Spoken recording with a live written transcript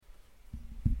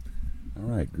All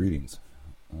right, greetings.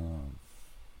 All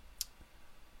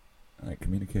right,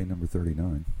 Communique number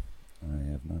 39.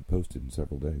 I have not posted in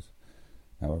several days.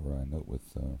 However, I note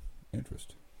with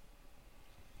interest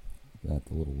that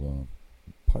the little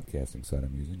podcasting site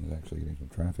I'm using is actually getting some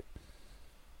traffic.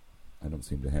 I don't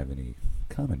seem to have any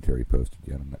commentary posted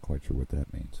yet. I'm not quite sure what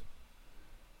that means.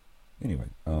 Anyway,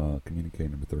 Communique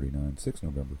number 39, 6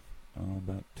 November,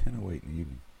 about 10:08 in the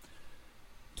evening,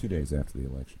 2 days after the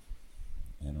election.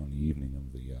 And on the evening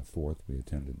of the 4th, we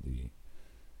attended the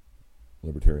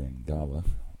Libertarian Gala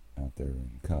out there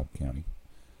in Cobb County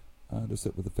to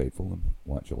sit with the faithful and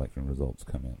watch election results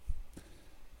come in.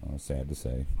 Sad to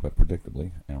say, but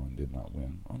predictably, Allen did not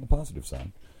win. On the positive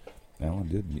side, Allen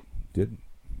did,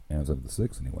 as of the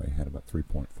 6th anyway, had about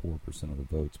 3.4% of the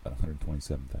votes, about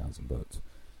 127,000 votes.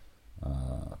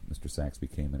 Mr. Saxby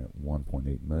came in at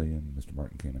 1.8 million, Mr.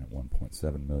 Martin came in at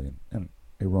 1.7 million, and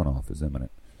a runoff is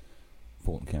imminent.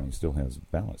 Fulton County still has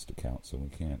ballots to count, so we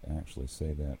can't actually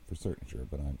say that for certain,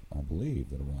 but I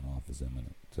believe that a runoff is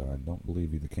imminent. I don't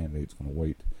believe either candidate's going to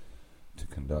wait to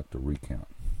conduct a recount.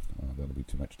 That'll be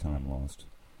too much time lost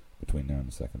between now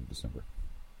and the 2nd of December.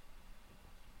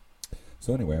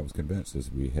 So anyway, I was convinced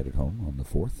as we headed home on the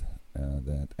 4th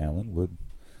that Allen would,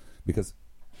 because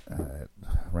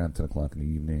around 10 o'clock in the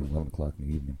evening, 11 o'clock in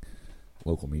the evening,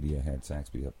 local media had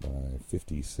Saxby up by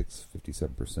 56,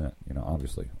 57%.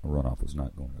 Obviously a runoff was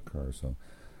not going to occur, so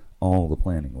all the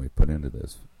planning we put into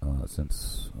this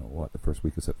since, the first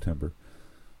week of September,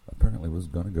 apparently was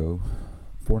going to go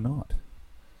for naught.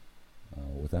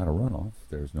 Without a runoff,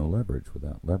 there's no leverage.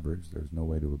 Without leverage, there's no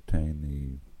way to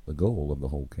obtain the goal of the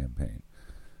whole campaign,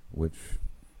 which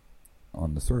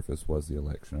on the surface was the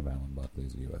election of Alan Buckley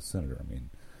as a U.S. Senator. I mean,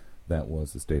 that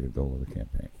was the stated goal of the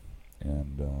campaign.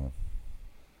 And,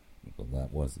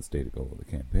 that was the stated goal of the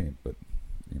campaign, but,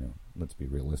 let's be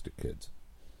realistic, kids.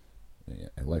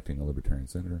 Electing a Libertarian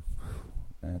Senator,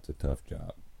 that's a tough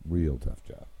job. Real tough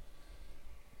job.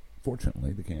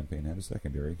 Fortunately, the campaign had a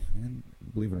secondary, and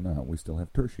believe it or not, we still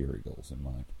have tertiary goals in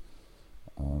mind.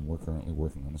 We're currently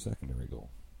working on a secondary goal,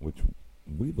 which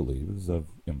we believe is of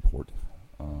import.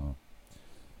 I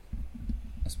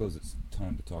suppose it's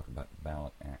time to talk about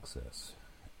ballot access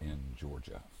in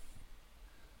Georgia.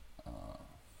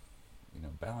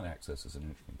 Ballot access is an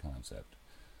interesting concept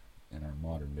in our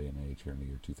modern day and age here in the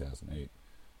year 2008.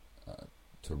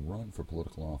 To run for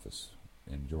political office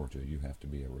in Georgia, you have to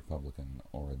be a Republican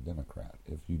or a Democrat.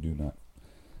 If you do not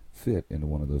fit into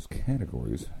one of those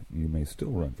categories, you may still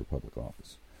run for public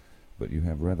office, but you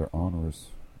have rather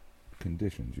onerous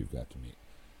conditions you've got to meet.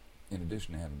 In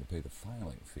addition to having to pay the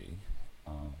filing fee,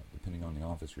 depending on the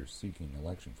office you're seeking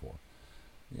election for,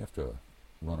 you have to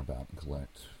run about and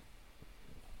collect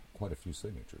quite a few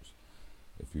signatures.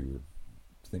 If you're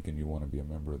thinking you want to be a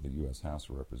member of the U.S. House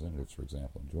of Representatives, for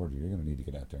example, in Georgia, you're going to need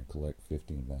to get out there and collect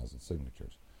 15,000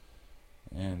 signatures.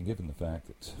 And given the fact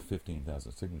that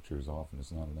 15,000 signatures often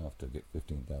is not enough to get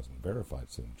 15,000 verified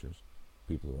signatures,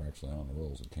 people who are actually on the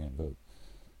rolls and can vote,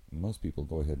 most people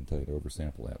go ahead and tell you to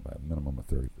oversample that by a minimum of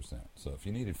 30%. So if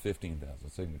you needed 15,000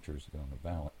 signatures to get on the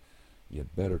ballot,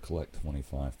 you'd better collect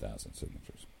 25,000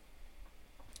 signatures.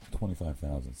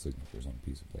 25,000 signatures on a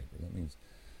piece of paper. That means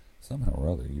somehow or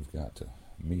other you've got to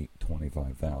meet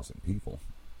 25,000 people,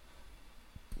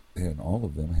 and all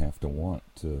of them have to want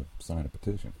to sign a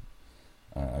petition.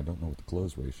 I don't know what the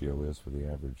close ratio is for the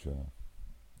average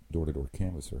door-to-door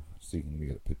canvasser seeking to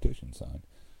get a petition signed,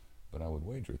 but I would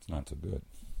wager it's not so good.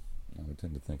 I would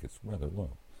tend to think it's rather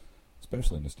low,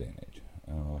 especially in this day and age.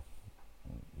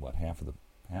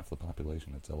 Half the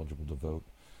population that's eligible to vote,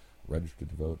 registered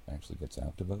to vote, actually gets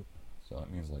out to vote. So it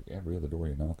means like every other door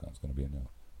you knock on is going to be a no,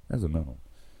 as a minimum.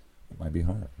 It might be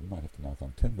higher. You might have to knock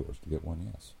on 10 doors to get one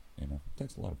yes. It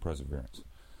takes a lot of perseverance.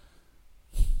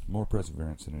 More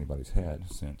perseverance than anybody's had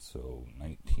since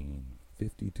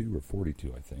 1952 or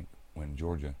 42, I think, when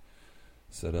Georgia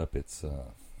set up its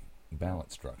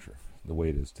ballot structure the way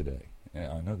it is today.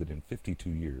 And I know that in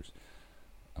 52 years,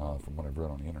 from what I've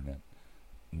read on the internet,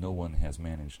 no one has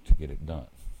managed to get it done.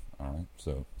 All right,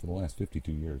 so for the last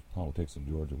 52 years, politics in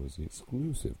Georgia was the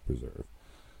exclusive preserve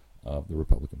of the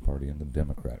Republican Party and the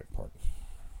Democratic Party.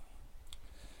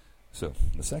 So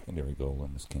the secondary goal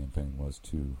in this campaign was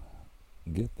to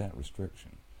get that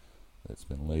restriction that's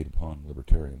been laid upon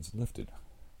libertarians lifted.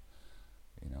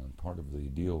 And part of the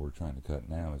deal we're trying to cut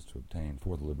now is to obtain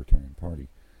for the Libertarian Party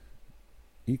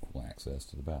equal access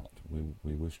to the ballot.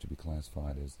 We wish to be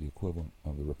classified as the equivalent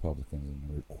of the Republicans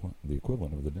and the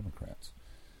equivalent of the Democrats.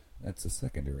 That's the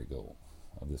secondary goal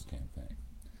of this campaign.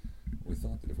 We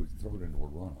thought that if we could throw it into a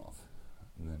runoff,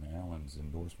 then Allen's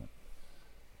endorsement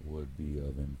would be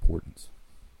of importance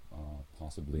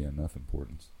possibly enough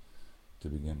importance to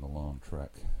begin the long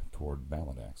trek toward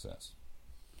ballot access.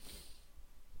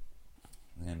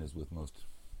 And as with most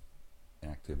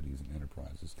activities and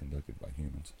enterprises conducted by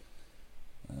humans,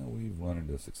 we've run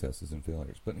into successes and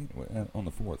failures. But anyway, on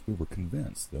the 4th, we were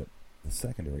convinced that the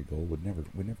secondary goal we'd never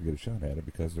get a shot at it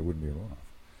because there wouldn't be a runoff.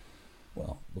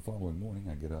 Well, the following morning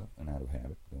I get up and out of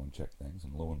habit, go and check things,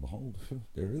 and lo and behold,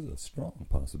 there is a strong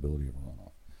possibility of a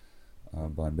runoff.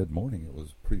 By mid-morning, it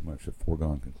was pretty much a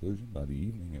foregone conclusion. By the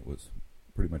evening, it was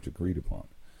pretty much agreed upon.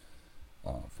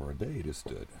 For a day, it has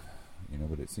stood,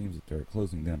 but it seems that they're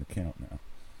closing down the count now,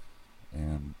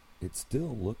 and it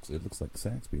looks like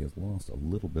Saxby has lost a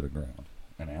little bit of ground,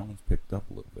 and Allen's picked up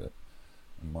a little bit,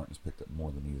 and Martin's picked up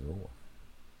more than either or.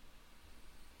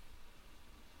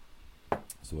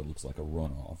 So it looks like a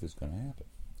runoff is going to happen.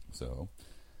 So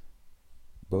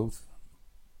both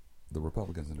the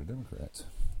Republicans and the Democrats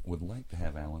would like to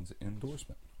have Allen's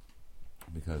endorsement,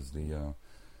 because the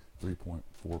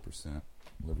 3.4%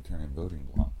 Libertarian voting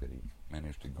bloc that he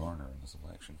managed to garner in this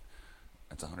election,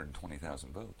 that's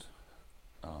 120,000 votes,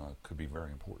 could be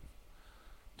very important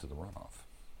to the runoff.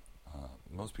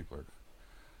 Most people are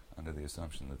under the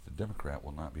assumption that the Democrat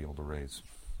will not be able to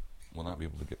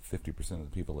get 50% of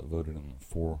the people that voted in the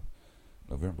 4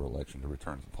 November election to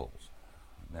return to the polls.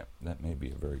 And that may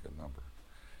be a very good number.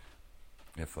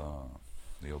 If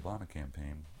the Obama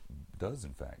campaign does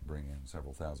in fact bring in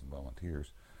several thousand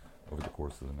volunteers over the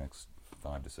course of the next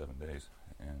 5 to 7 days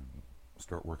and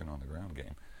start working on the ground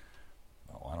game,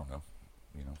 I don't know,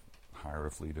 hire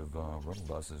a fleet of rental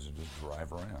buses and just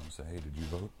drive around and say, hey, did you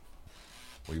vote?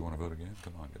 Well, you want to vote again?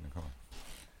 Come on, get in the car.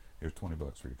 Here's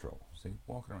 $20 for your trouble. See,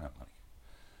 walking around money.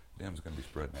 Dem's going to be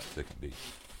spreading that thick and deep.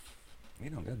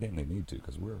 Goddamn, they need to,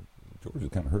 because Georgia's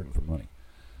kind of hurting for money.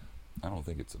 I don't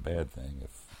think it's a bad thing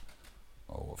if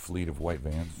a fleet of white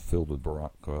vans filled with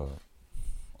Barack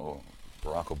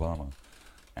Obama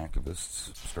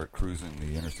activists start cruising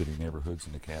the inner city neighborhoods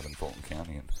in DeKalb and Fulton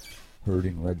County and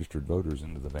herding registered voters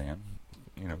into the van.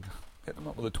 Hitting them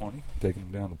up with a 20, taking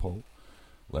them down the pole,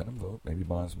 letting them vote, maybe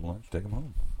buy some lunch, take them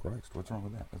home. Christ, what's wrong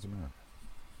with that? That's America.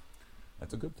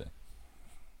 That's a good thing.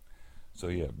 So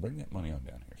yeah, bring that money on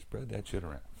down here. Spread that shit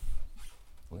around.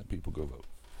 Let people go vote.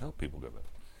 Help people go vote.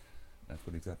 That's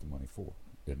what he's got the money for,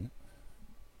 isn't it?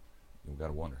 You've got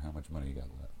to wonder how much money you got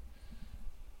left.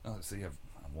 Oh, see, I've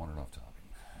wandered off topic.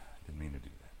 Didn't mean to do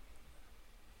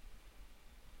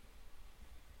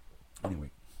that. Anyway,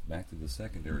 back to the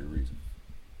secondary reason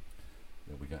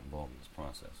that we got involved in this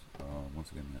process.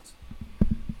 Once again, that's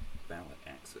ballot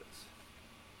access,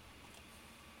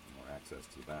 or access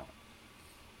to the ballot.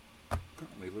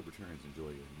 Currently, Libertarians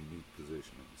enjoy a unique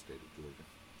position in the state of Georgia,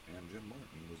 and Jim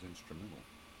Martin was instrumental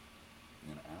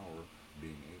in our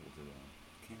being able to run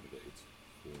candidates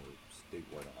for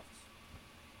statewide office.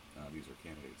 These are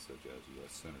candidates such as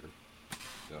U.S. Senator,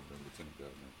 Governor, Lieutenant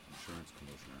Governor, Insurance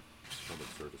Commissioner,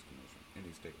 Public Service Commissioner,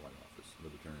 any statewide office.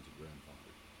 Libertarians are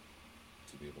grandfathered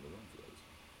to be able to run for those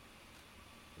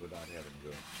without having to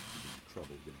go through the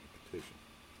trouble of getting a petition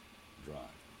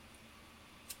drive.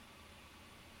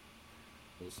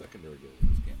 Well, the secondary goal of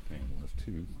this campaign was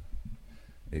to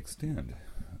extend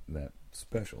that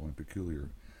special and peculiar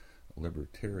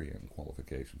libertarian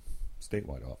qualification,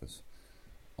 statewide office,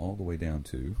 all the way down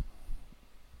to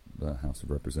the House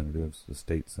of Representatives, the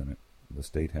State Senate, the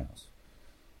State House,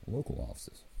 local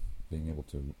offices, being able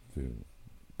to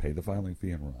pay the filing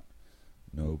fee and run.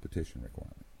 No petition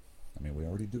requirement. I mean, we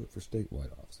already do it for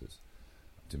statewide offices.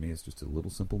 To me, it's just a little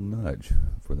simple nudge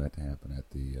for that to happen at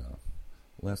the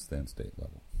less than state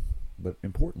level. But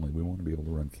importantly, we want to be able to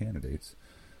run candidates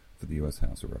for the U.S.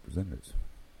 House of Representatives.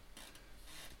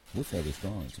 We're fairly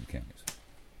strong in some counties.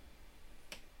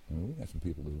 I mean, we got some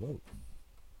people who vote.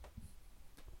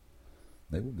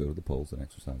 They will go to the polls and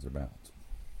exercise their ballots.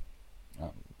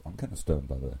 I'm kind of stunned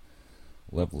by the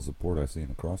level of support I see in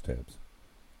the crosstabs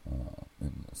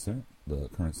in the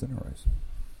current Senate race.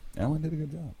 Allen did a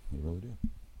good job. He really did.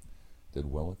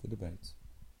 Did well at the debates.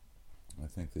 I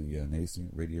think the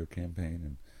nascent radio campaign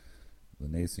and the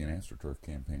nascent AstroTurf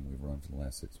campaign we've run for the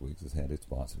last 6 weeks has had its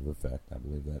positive effect. I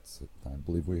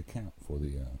believe we account for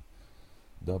the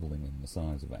doubling in the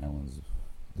size of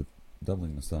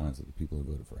doubling the size of the people who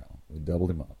voted for Allen. We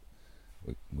doubled him up.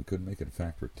 We couldn't make it a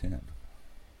factor of 10.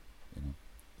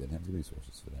 Didn't have the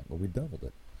resources for that, but we doubled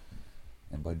it.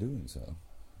 And by doing so,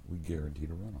 we guaranteed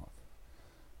a runoff,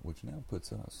 which now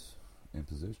puts us in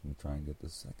position to try and get the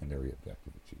secondary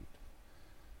objective achieved,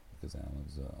 because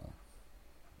Allen's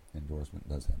endorsement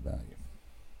does have value,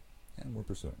 and we're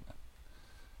pursuing that.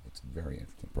 It's a very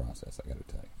interesting process, I got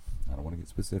to tell you. I don't want to get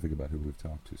specific about who we've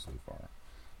talked to so far,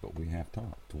 but we have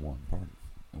talked to one party.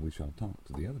 and we shall talk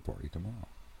to the other party tomorrow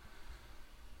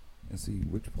and see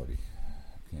which party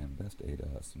can best aid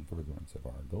us in furtherance of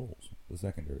our goals, the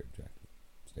secondary objective,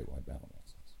 statewide ballot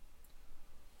access.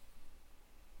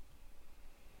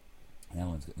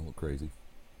 Alan's getting a little crazy.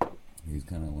 He's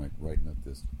kind of like writing up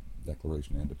this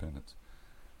Declaration of Independence,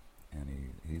 and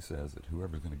he says that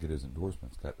whoever's going to get his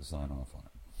endorsement's got to sign off on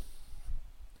it.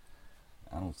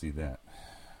 I don't see that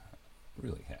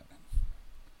really happening.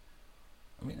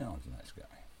 I mean, Alan's a nice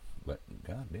guy, but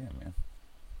goddamn, man,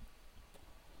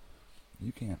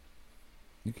 you can't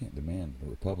demand that a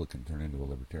Republican turn into a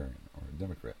Libertarian or a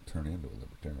Democrat turn into a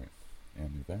Libertarian.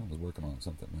 And if Alan was working on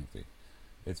something lengthy,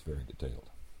 it's very detailed.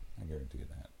 I guarantee you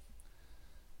that.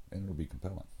 And it'll be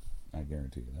compelling. I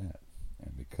guarantee you that.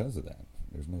 And because of that,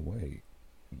 there's no way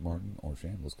Martin or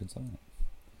Shambles could sign it.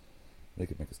 They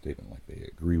could make a statement like they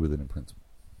agree with it in principle,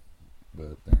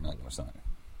 but they're not going to sign it.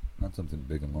 Not something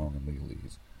big and long and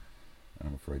legalese. And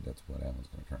I'm afraid that's what Alan's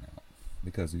going to turn out,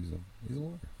 because he's a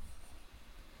lawyer.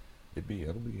 It'll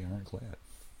be ironclad.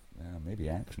 Maybe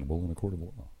actionable in a court of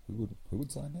law. Who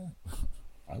would sign that?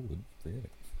 I would. Forget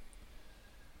it.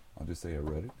 I'll just say I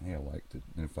read it. Hey, I liked it.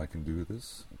 And if I can do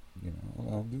this,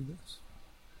 I'll do this.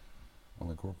 I'll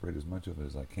incorporate as much of it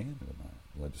as I can into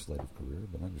my legislative career,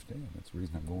 but understand that's the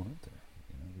reason I'm going up there.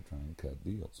 We're trying to cut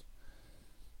deals.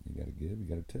 You got to give, you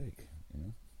got to take.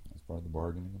 That's part of the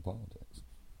bargaining in politics.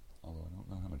 Although I don't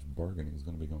know how much bargaining is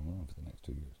going to be going on for the next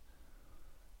 2 years.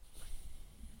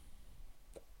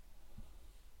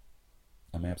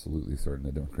 I'm absolutely certain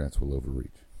the Democrats will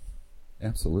overreach.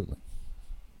 Absolutely.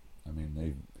 I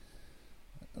mean,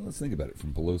 let's think about it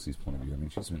from Pelosi's point of view. I mean,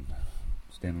 she's been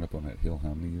standing up on that hill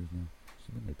how many years now?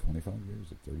 She's been there 25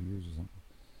 years or 30 years or something.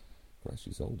 Christ,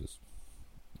 she's old as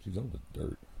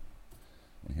dirt.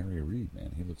 And Harry Reid,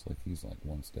 man, he looks like he's like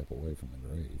one step away from the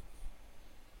grave.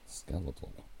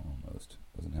 Skeletal, almost.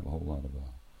 Doesn't have a whole lot of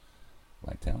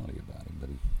vitality about him, but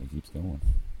he keeps going.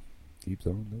 Keeps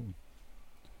on going.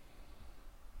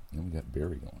 Then we got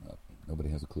Barry going up. Nobody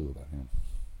has a clue about him.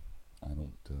 I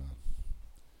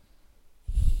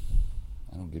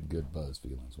don't get good buzz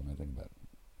feelings when I think about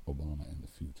Obama in the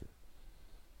future.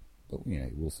 But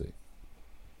we'll see.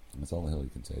 That's all the hell you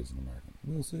can say as an American.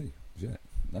 We'll see. Jet.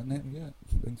 Nothing happened yet.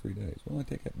 It's been 3 days. Well, I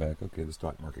take that back. Okay, the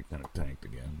stock market kind of tanked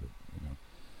again, but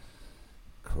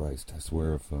Christ, I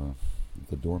swear if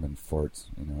the doorman farts,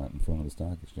 out in front of the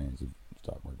stock exchange, the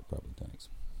stock market probably tanks.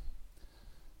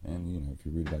 And, if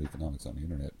you read about economics on the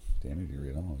internet to any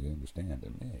degree at all, you understand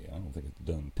that, hey, I don't think it's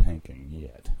done tanking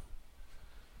yet.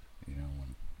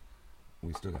 When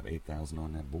we still got 8,000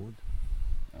 on that board,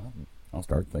 I'll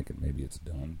start thinking maybe it's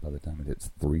done by the time it hits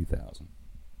 3,000.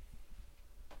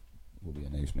 We'll be a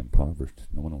nation impoverished.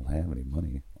 No one will have any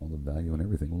money. All the value and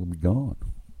everything will be gone.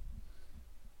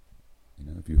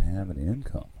 If you have an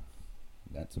income,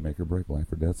 that's a make or break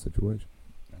life or death situation.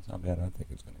 That's how bad I think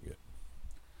it's going to get.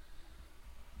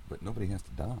 But nobody has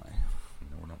to die.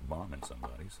 We're not bombing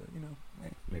somebody, so,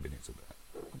 maybe it ain't so bad.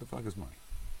 What the fuck is money?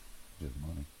 Just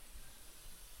money.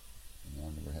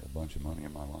 I've never had a bunch of money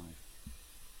in my life.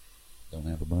 Don't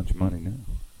have a bunch of money now.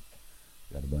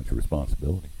 Got a bunch of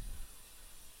responsibility.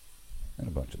 And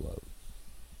a bunch of love.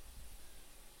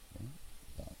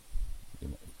 If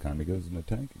the economy goes in the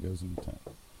tank, it goes in the tank.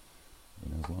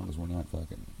 As long as we're not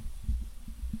fucking,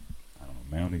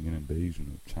 mounting an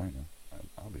invasion of China,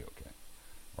 I'll be okay.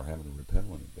 Or having to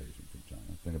repel an invasion from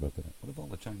China. Think about that. What if all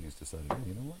the Chinese decided, hey,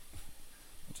 you know what?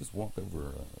 Let's just walk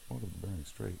over the Bering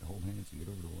Strait, hold hands, and get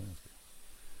over to Alaska.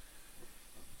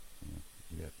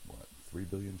 You got, 3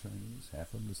 billion Chinese?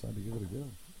 Half of them decide to give it a go.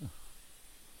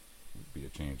 We'd be a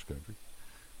changed country.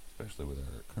 Especially with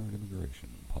our current immigration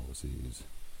policies.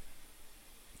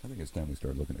 I think it's time we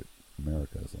start looking at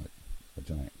America as like a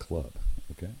giant club,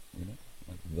 okay?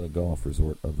 Like the golf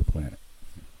resort of the planet.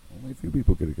 Only a few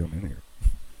people get to come in here.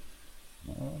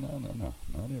 No,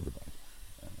 not everybody.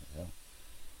 Hell,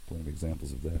 plenty of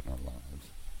examples of that in our lives.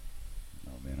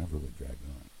 Oh man, I've really dragged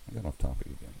on. I got off topic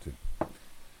again too.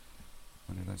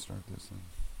 When did I start this thing?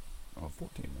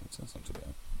 14 minutes, that's not too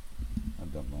bad.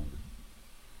 I've done longer.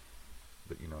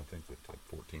 But I think that at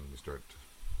 14 you start,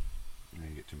 you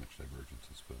get too much divergence,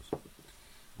 I suppose.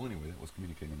 Well, anyway, that was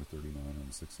Communique number 39 on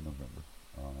the 6th of November.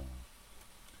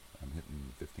 I'm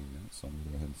hitting 15 minutes, so I'm going to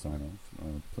go ahead and sign off.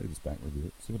 Play this back, review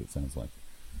it, see what it sounds like.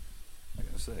 I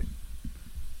gotta say,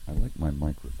 I like my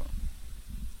microphone.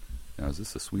 Now, is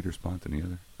this a sweeter spot than the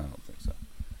other? I don't think so.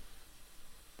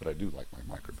 But I do like my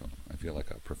microphone. I feel like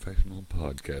a professional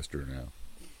podcaster now.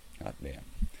 Hot damn.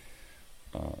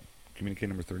 Communique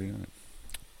number 39.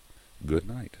 Good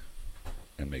night,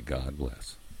 and may God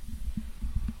bless.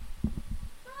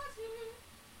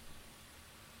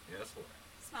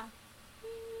 Huh. I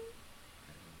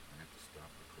have to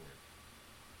stop recording.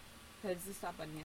 There's the stop button, yeah.